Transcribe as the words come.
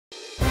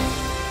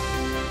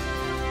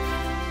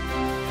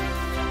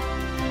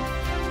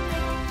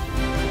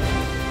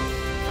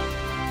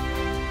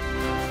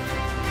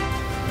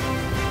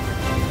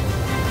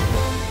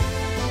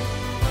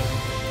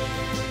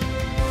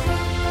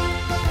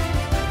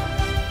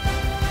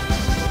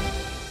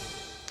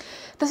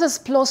This is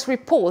Plus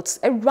Reports,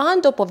 a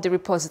roundup of the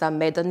reports that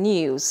made the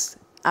news.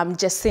 I'm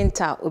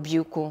Jacinta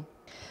Obiuku.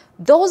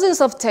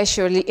 Dozens of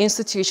tertiary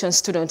institution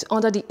students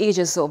under the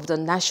aegis of the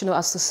National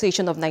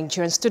Association of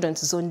Nigerian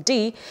Students, Zone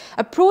D,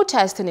 are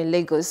protesting in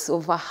Lagos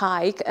over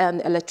hike in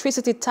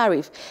electricity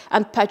tariff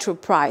and petrol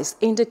price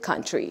in the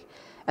country.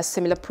 A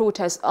similar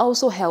protest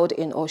also held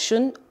in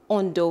Osun,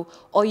 Ondo,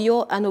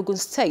 Oyo, and Ogun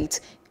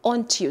State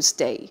on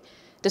Tuesday.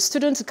 The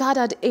students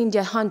gathered in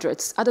their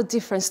hundreds at a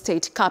different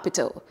state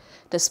capital.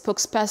 The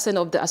spokesperson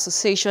of the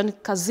association,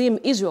 Kazim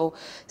Israel,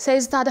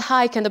 says that the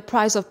hike in the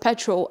price of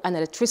petrol and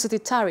electricity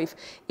tariff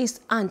is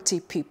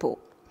anti-people.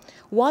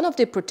 One of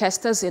the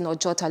protesters in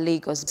Ojota,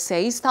 Lagos,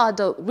 says that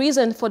the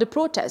reason for the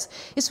protest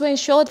is to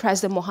ensure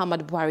President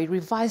Muhammadu Buhari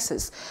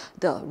revises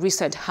the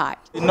recent hike.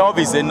 Enough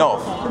is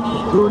enough.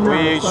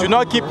 We should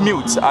not keep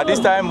mute at this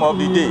time of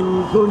the day.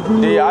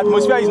 The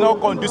atmosphere is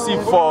not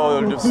conducive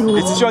for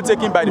the decision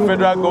taken by the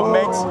federal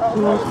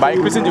government by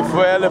increasing the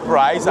fuel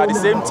price. At the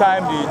same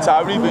time, the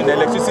tariff in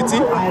electricity,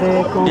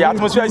 the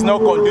atmosphere is not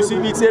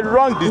conducive. It's a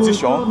wrong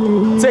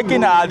decision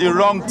taken at the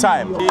wrong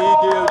time. They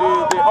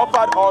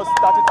offered us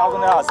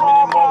 30,000 naira as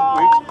minimum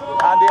wage,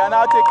 and they are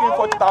now taking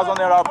 40,000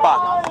 naira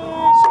back.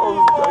 So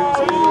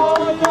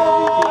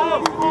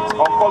it's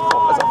uncalled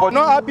for. For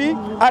not happy,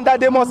 and that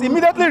they must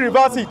immediately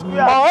reverse it,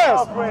 or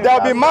else there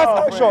will be mass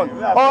action,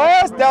 or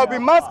else there will be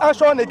mass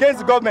action against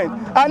the government.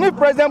 And if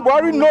President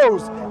Buhari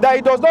knows that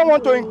he does not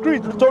want to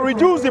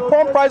reduce the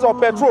pump price of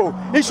petrol,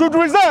 he should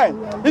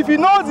resign. If he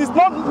knows he's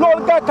no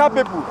longer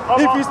capable,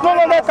 if he's no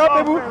longer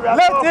capable,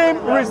 let him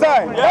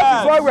resign.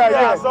 That is why we are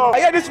here. I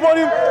here this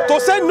morning to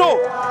say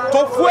no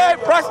to fuel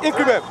price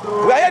increment.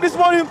 We are here this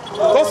morning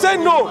to say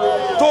no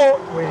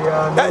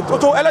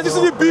to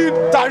electricity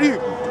bill tariff.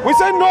 We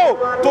say no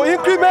to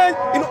increment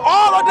in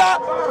all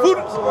other food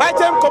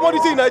item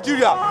commodity in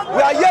Nigeria.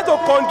 We are here to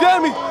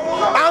condemn it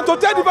and to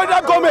tell the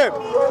federal government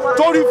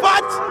to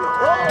revert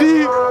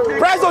the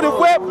price of the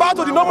fuel back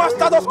to the normal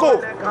status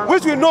quo,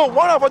 which we know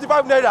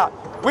 145 naira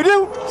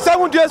within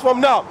 7 days from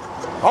now.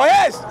 Or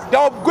yes, there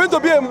are going to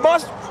be a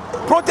mass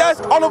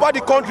protest all over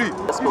the country.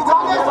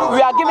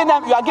 We are giving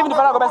the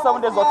federal government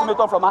 7 days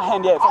ultimatum from our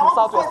hand here, from the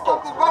southwest.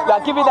 We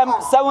are giving them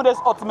 7 days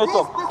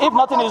ultimatum. If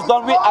nothing is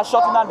done, we are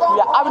shutting down. We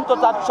are having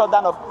total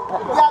shutdown of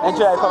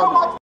Nigeria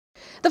economy.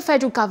 The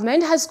federal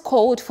government has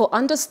called for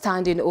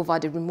understanding over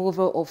the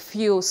removal of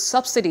fuel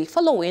subsidy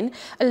following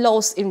a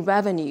loss in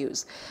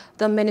revenues.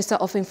 The Minister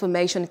of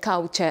Information,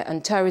 Culture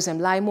and Tourism,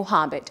 Lai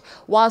Mohammed,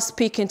 while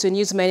speaking to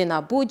newsmen in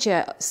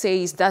Abuja,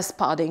 says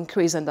despite the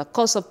increase in the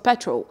cost of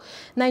petrol,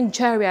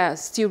 Nigeria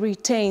still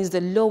retains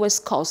the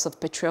lowest cost of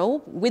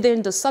petrol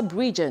within the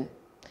sub-region.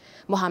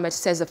 Mohammed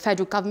says the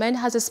federal government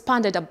has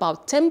expanded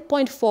about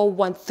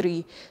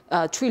 10.413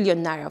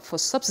 trillion naira for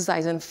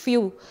subsidizing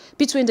fuel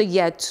between the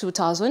year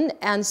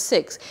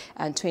 2006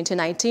 and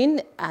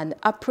 2019 and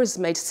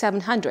approximate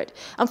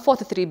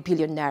 743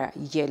 billion naira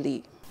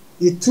yearly.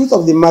 The truth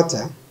of the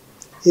matter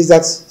is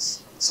that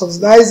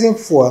subsidizing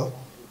fuel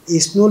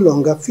is no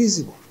longer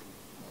feasible,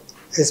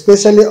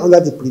 especially under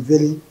the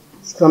prevailing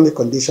economic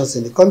conditions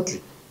in the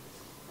country.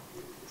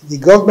 The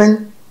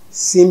government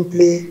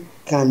simply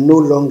can no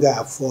longer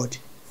afford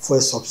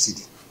fuel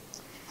subsidy,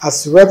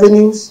 as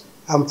revenues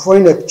and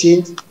foreign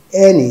exchange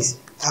earnings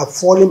are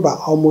falling by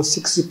almost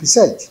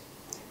 60%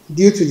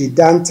 due to the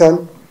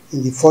downturn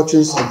in the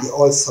fortunes of the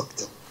oil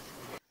sector.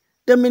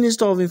 The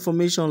Minister of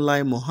Information,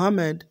 Lai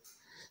Mohammed,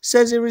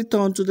 says a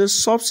return to the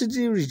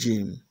subsidy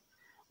regime,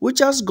 which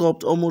has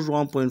gulped almost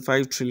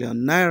 1.5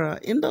 trillion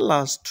naira in the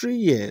last 3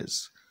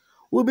 years,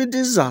 will be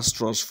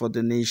disastrous for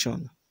the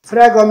nation. The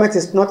federal government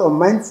is not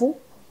unmindful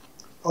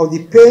of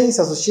the pains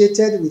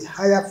associated with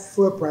higher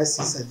fuel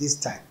prices at this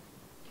time.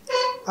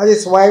 That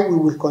is why we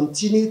will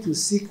continue to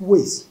seek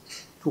ways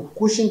to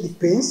cushion the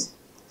pains,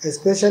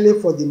 especially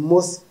for the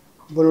most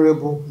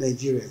vulnerable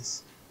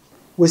Nigerians.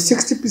 With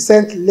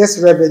 60% less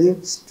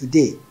revenues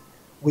today,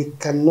 we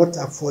cannot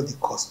afford the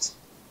cost.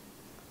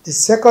 The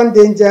second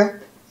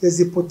danger is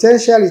the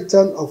potential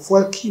return of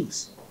fuel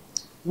queues,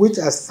 which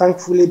has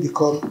thankfully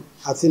become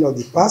a thing of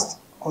the past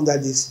under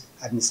this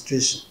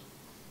administration.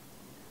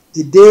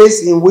 The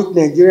days in which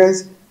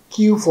Nigerians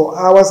queue for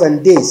hours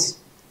and days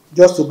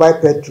just to buy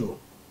petrol,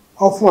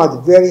 often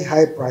at very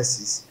high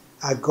prices,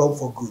 are gone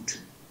for good.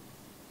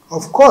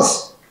 Of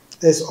course,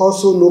 there is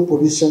also no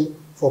provision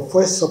for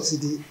fuel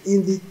subsidy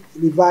in the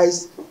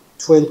revised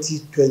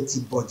 2020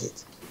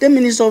 budget. The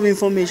Minister of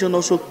Information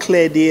also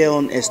cleared the air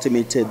on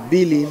estimated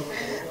billing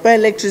by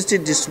electricity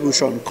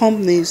distribution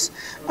companies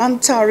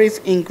and tariff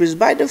increase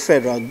by the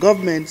federal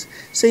government,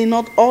 saying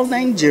not all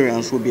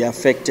Nigerians will be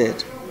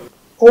affected.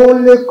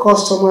 Only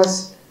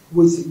customers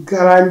with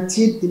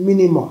guaranteed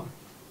minimum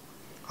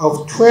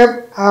of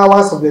 12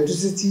 hours of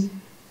electricity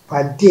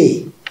per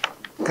day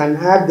can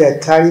have their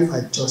tariff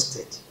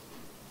adjusted.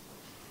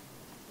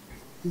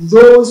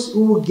 Those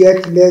who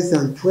get less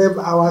than 12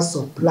 hours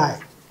supply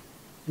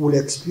will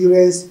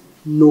experience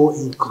no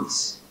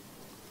increase.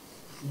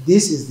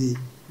 This is the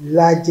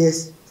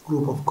largest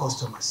group of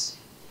customers.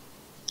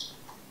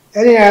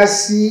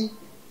 NIRC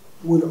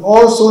will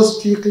also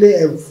strictly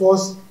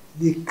enforce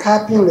the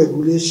capping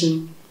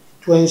regulation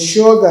to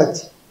ensure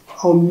that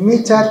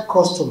unmetered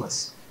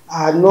customers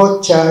are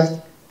not charged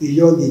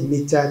beyond the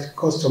metered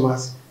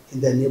customers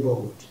in the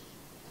neighborhood.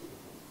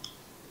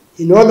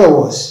 In other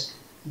words,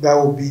 there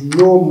will be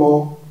no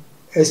more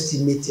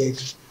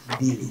estimated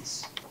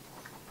billings.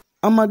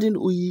 Amadine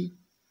Uyi,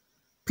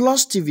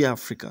 Plus TV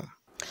Africa.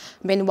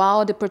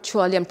 Meanwhile, the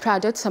Petroleum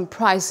Products and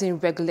Pricing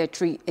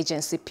Regulatory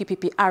Agency,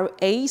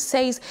 PPPRA,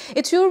 says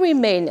it will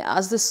remain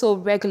as the sole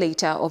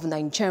regulator of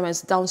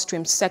Nigeria's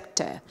downstream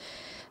sector.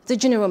 The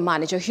General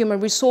Manager, Human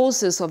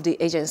Resources of the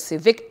agency,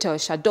 Victor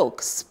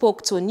Shadok,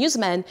 spoke to a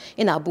newsman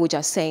in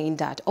Abuja saying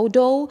that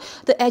although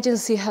the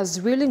agency has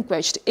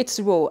relinquished its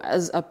role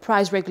as a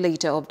price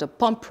regulator of the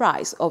pump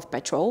price of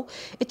petrol,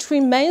 it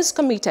remains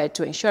committed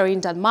to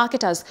ensuring that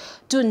marketers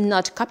do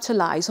not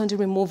capitalize on the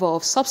removal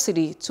of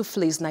subsidy to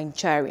fleece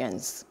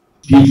Nigerians.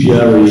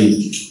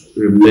 PPRA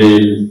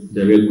remain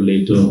the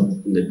regulator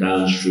in the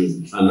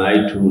downstream, and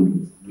I told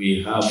you,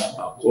 we have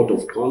a code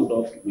of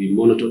conduct, we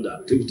monitor the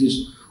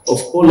activities of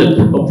all the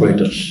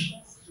operators.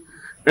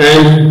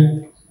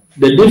 And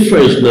the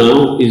difference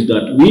now is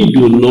that we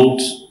do not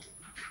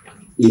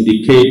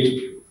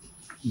indicate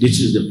this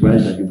is the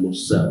price that you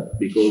must sell,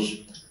 because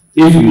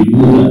if you do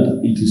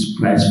that, it is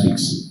price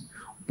fixing.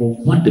 But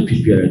what the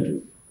PPRA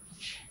do,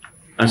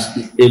 as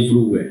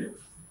everywhere,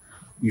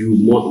 you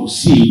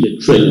must see the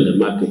trend in the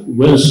market.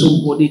 When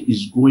somebody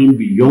is going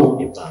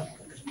beyond a bound,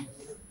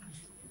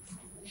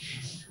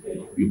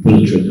 you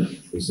pull the trigger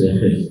and say,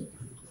 hey,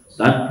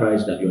 that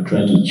price that you're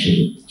trying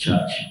to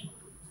charge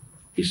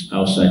is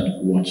outside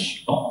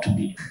what's ought to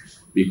be,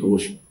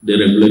 because the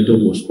regulator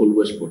must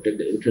always protect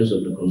the interests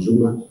of the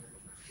consumer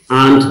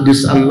and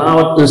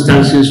disallow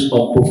instances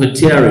of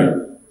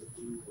profiteering.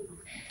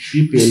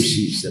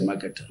 PPMC is a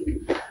marketer.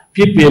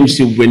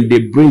 PPMC, when they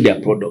bring their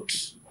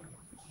products,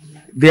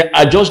 they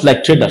are just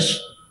like traders.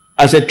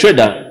 As a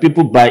trader,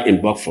 people buy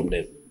in bulk from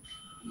them.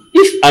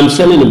 If I'm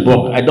selling in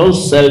bulk, I don't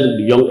sell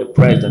beyond a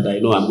price that I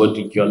know I'm going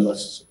to incur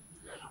losses.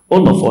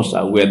 All of us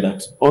are aware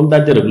that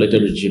under the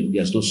regulatory regime,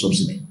 there's no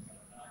subsidy.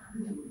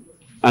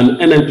 And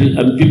NNP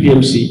and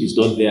PPMC is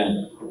not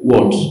there,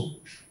 what?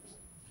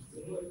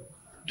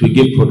 To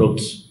give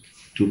products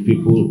to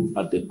people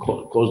at the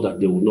cost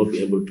that they will not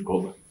be able to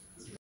cover.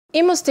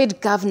 Imo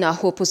State Governor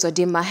Hope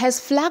Uzodinma has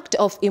flagged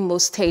off Imo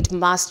State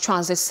mass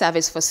transit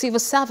service for civil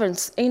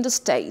servants in the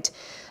state.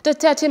 The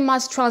 30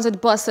 mass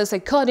transit buses,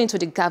 according to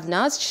the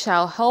governors,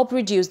 shall help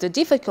reduce the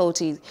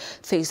difficulties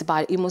faced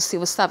by Imo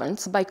civil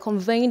servants by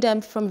conveying them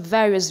from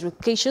various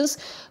locations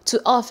to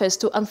office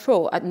to and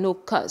fro at no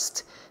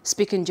cost.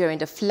 Speaking during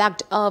the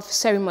flagged-off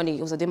ceremony,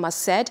 Uzodinma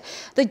said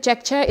the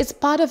gesture is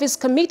part of his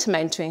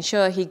commitment to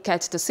ensure he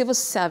gets the civil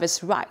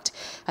service right,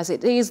 as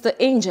it is the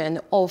engine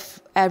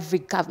of every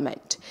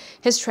government.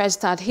 He stressed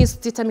that his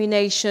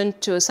determination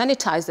to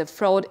sanitize the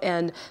fraud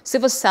in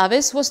civil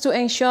service was to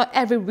ensure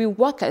every real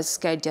workers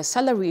get their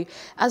salary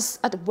as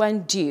at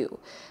when due.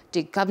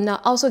 The governor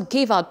also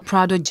gave out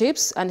Prado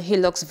Jeeps and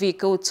Hilux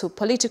vehicles to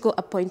political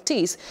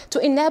appointees to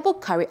enable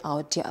carry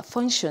out their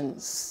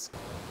functions.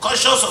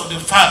 Conscious of the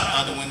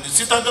fact that when the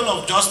citadel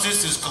of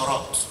justice is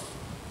corrupt,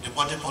 the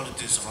body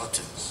politic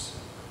rottens.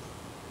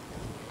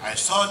 I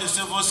saw the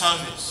civil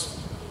service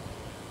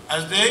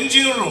as the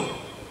engine room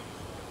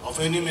of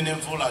any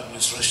meaningful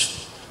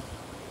administration.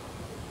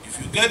 If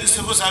you get the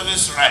civil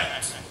service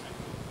right,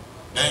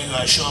 then you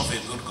are sure of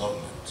a good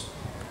government.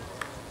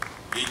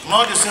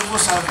 Ignore the civil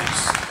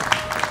service,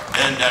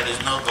 then there is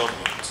no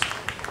government.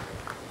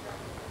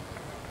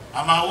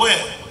 I'm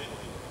aware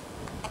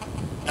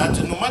that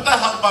no matter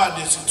how bad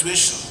the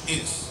situation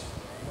is,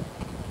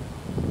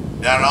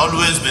 there are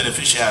always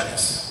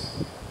beneficiaries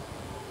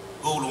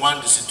who will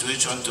want the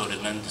situation to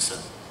remain the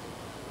same.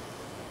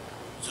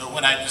 So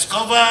when I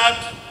discovered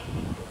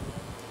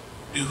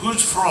the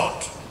huge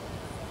fraud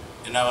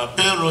in our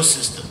payroll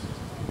system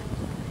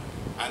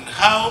and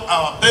how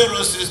our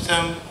payroll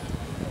system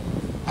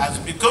has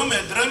become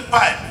a drain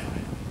pipe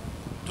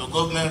to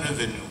government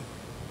revenue,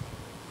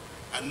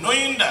 and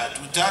knowing that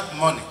without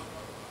money,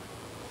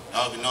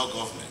 there will be no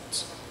government.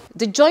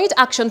 The Joint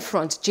Action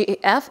Front,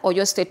 GAF,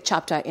 Oyo State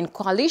Chapter, in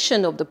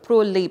coalition of the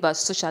Pro-Labour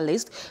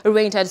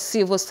Socialist-Oriented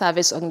Civil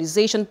Service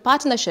Organization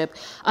Partnership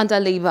under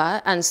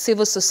Labour and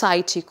Civil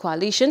Society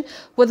Coalition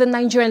with the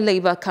Nigerian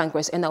Labour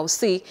Congress,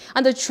 NLC,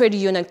 and the Trade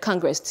Union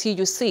Congress,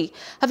 TUC,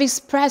 have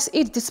expressed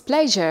its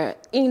displeasure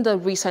in the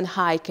recent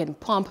hike in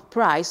pump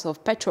price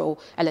of petrol,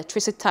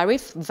 electricity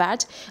tariff,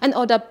 VAT, and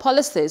other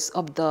policies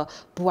of the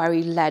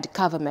Buhari-led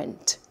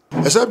government.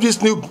 Except these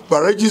new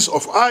barrages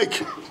of hike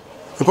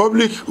in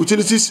public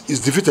utilities is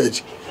defeated,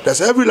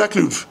 there's every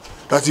likelihood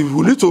that it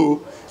will lead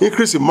to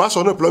increase in mass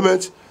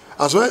unemployment,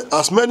 as well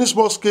as many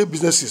small-scale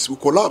businesses will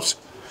collapse,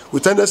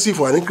 with tendency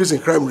for an increase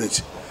in crime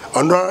rate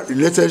and other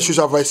related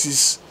social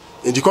vices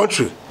in the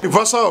country.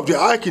 Reversal of the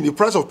hike in the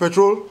price of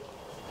petrol,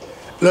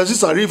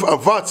 electricity tariff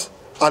and VAT,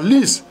 at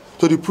least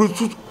to the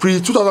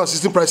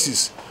pre-2016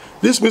 prices.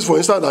 This means, for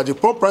instance, that the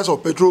pump price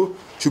of petrol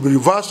should be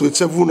reversed to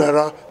 7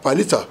 naira per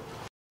litre.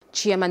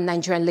 Chairman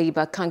Nigerian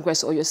Labour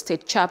Congress Oyo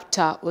State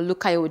Chapter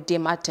Olukayode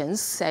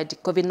Martins said the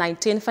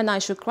COVID-19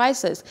 financial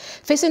crisis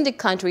facing the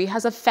country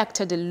has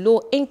affected the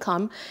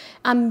low-income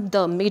and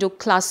the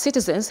middle-class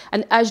citizens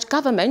and urged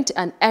government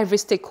and every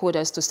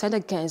stakeholders to stand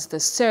against the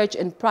surge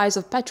in price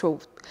of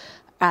petrol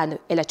and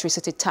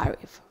electricity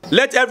tariff.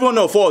 Let every one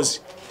of us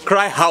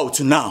cry out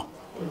now.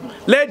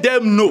 Let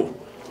them know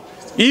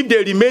if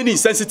they remain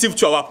insensitive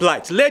to our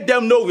plight. Let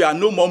them know we are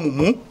no more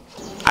mumu.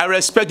 I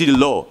respect the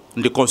law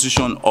and the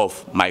constitution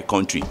of my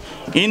country,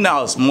 in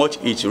as much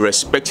it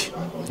respects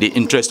the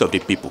interest of the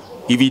people.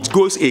 If it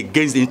goes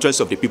against the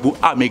interest of the people,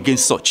 I'm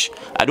against such.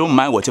 I don't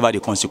mind whatever the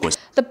consequence.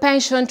 The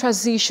Pension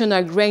Transition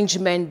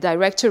Arrangement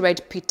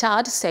Directorate,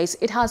 PTAD, says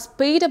it has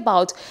paid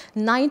about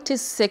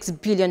 96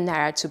 billion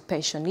naira to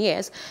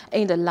pensioners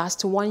in the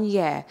last 1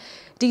 year.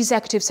 The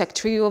Executive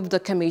Secretary of the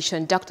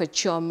Commission, Dr.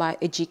 Chioma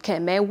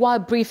Ejikeme, while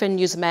briefing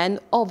newsmen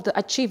of the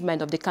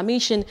achievement of the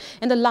Commission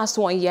in the last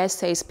 1 year,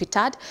 says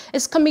PTAD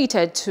is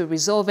committed to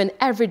resolving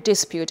every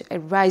dispute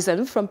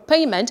arising from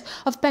payment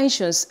of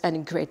pensions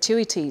and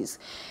gratuities.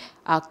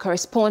 Our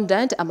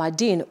correspondent,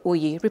 Amadine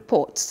Oye,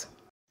 reports.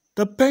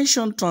 The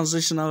Pension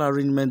Transitional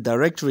Arrangement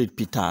Directorate,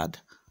 PTAD,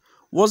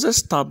 was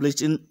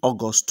established in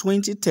August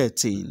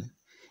 2013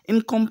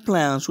 in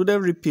compliance with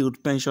the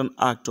Repealed Pension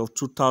Act of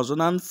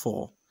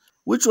 2004,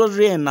 which was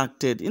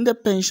reenacted in the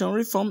Pension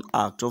Reform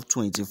Act of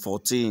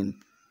 2014.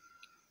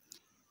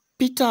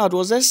 PTAD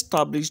was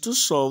established to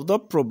solve the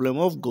problem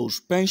of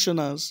ghost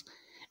pensioners,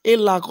 a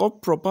lack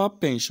of proper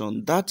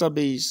pension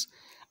database,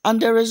 and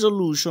the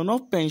resolution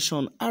of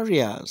pension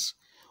arrears,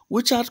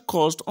 which had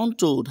caused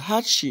untold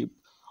hardship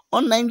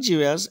on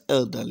Nigeria's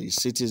elderly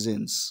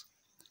citizens.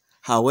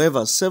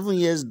 However, 7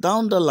 years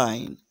down the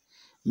line,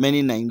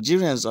 many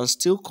Nigerians are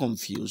still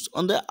confused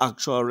on the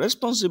actual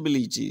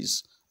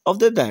responsibilities of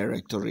the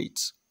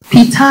Directorate.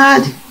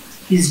 PTAD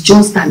is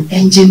just an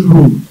engine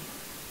room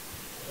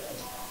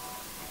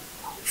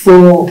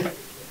for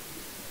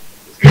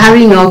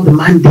carrying out the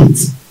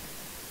mandates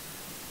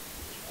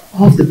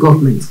of the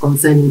government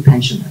concerning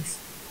pensioners.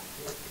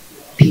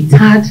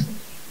 PTAD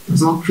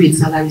does not create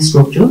salary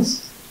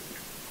structures.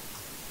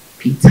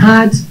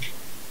 PTAD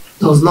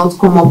does not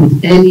come up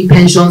with any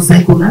pension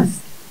circulars.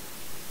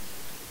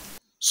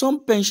 Some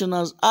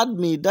pensioners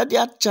admit that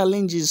their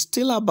challenges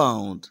still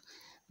abound,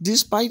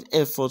 despite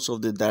efforts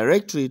of the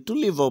Directorate to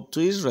live up to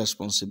its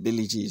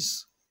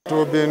responsibilities.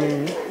 We've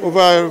been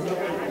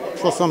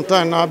for some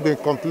time now been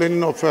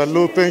complaining of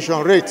low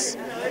pension rates.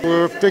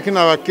 We've taken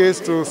our case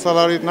to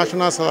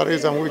National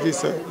Salaries and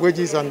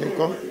Wages and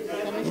Income,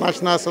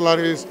 National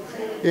Salaries,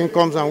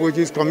 Incomes and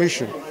Wages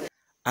Commission.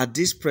 At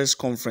this press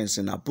conference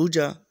in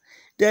Abuja,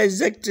 the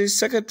Executive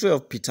Secretary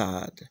of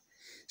PTAD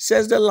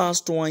says the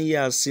last 1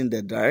 year has seen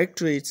the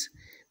Directorate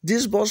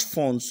disburse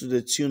funds to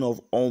the tune of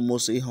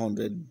almost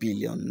 100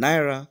 billion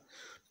naira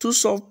to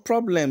solve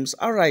problems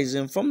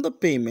arising from the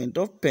payment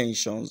of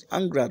pensions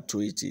and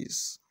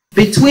gratuities.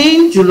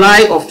 Between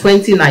July of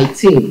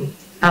 2019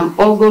 and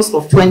August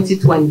of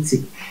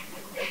 2020,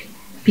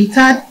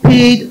 PTAD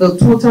paid a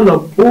total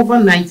of over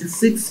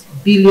 96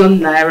 billion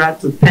naira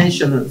to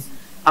pensioners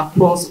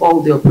across all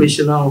the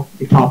operational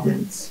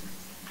departments.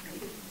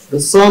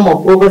 The sum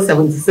of over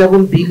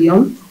 77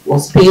 billion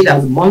was paid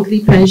as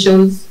monthly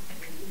pensions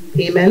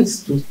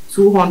payments to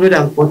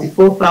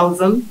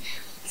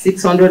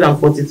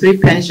 244,643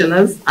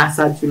 pensioners as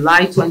of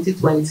July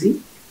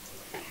 2020.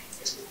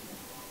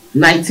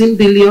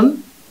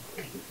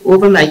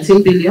 Over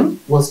 19 billion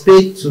was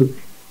paid to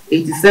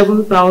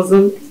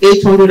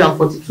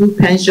 87,842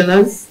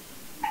 pensioners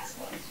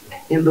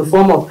in the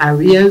form of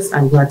arrears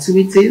and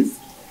gratuities,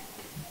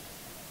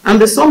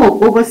 and the sum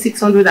of over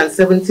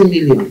 670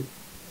 million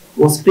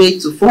was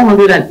paid to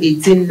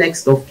 418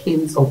 next of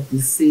kin of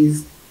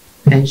deceased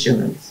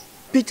pensioners.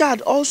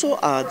 PTAD also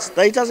adds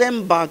that it has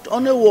embarked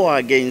on a war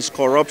against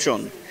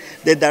corruption.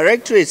 The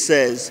Directorate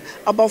says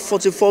about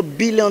 44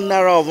 billion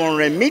naira of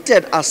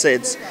unremitted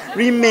assets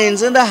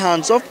remains in the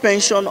hands of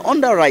pension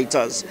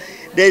underwriters.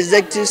 The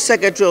Executive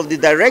Secretary of the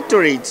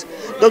Directorate,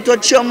 Dr.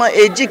 Chioma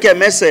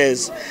Ejikeme,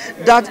 says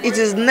that it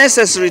is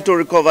necessary to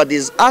recover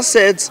these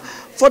assets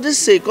for the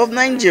sake of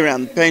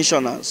Nigerian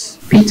pensioners.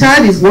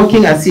 PTAD is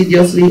working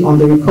assiduously on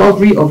the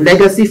recovery of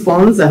legacy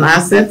funds and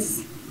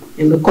assets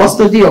in the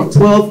custody of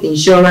 12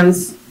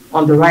 insurance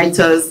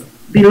underwriters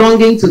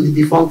belonging to the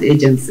defunct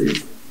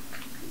agencies.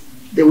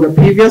 They were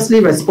previously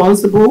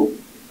responsible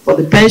for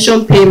the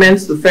pension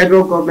payments to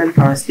federal government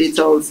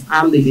parastatals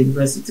and the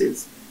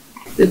universities.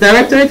 The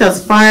Directorate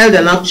has filed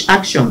an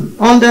action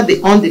under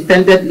the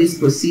undefended list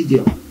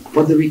procedure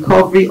for the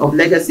recovery of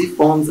legacy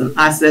funds and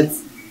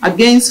assets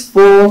against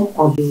 4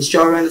 of the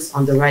insurance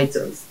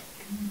underwriters,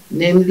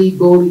 namely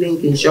Gold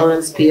Link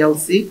Insurance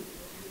PLC,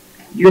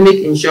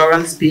 Unique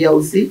Insurance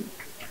PLC,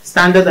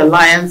 Standard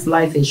Alliance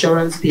Life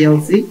Insurance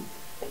PLC,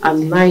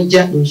 and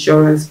Niger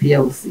Insurance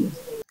PLC.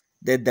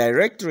 The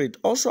Directorate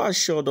also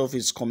assured of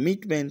its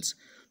commitment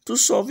to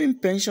solving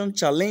pension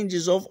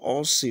challenges of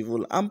all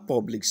civil and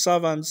public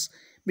servants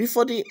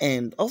before the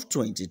end of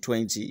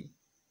 2020.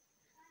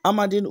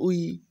 Amadine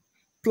Uyi,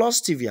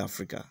 Plus TV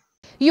Africa.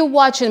 You're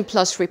watching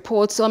Plus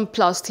Reports on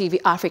Plus TV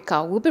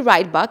Africa. We'll be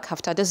right back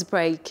after this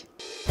break.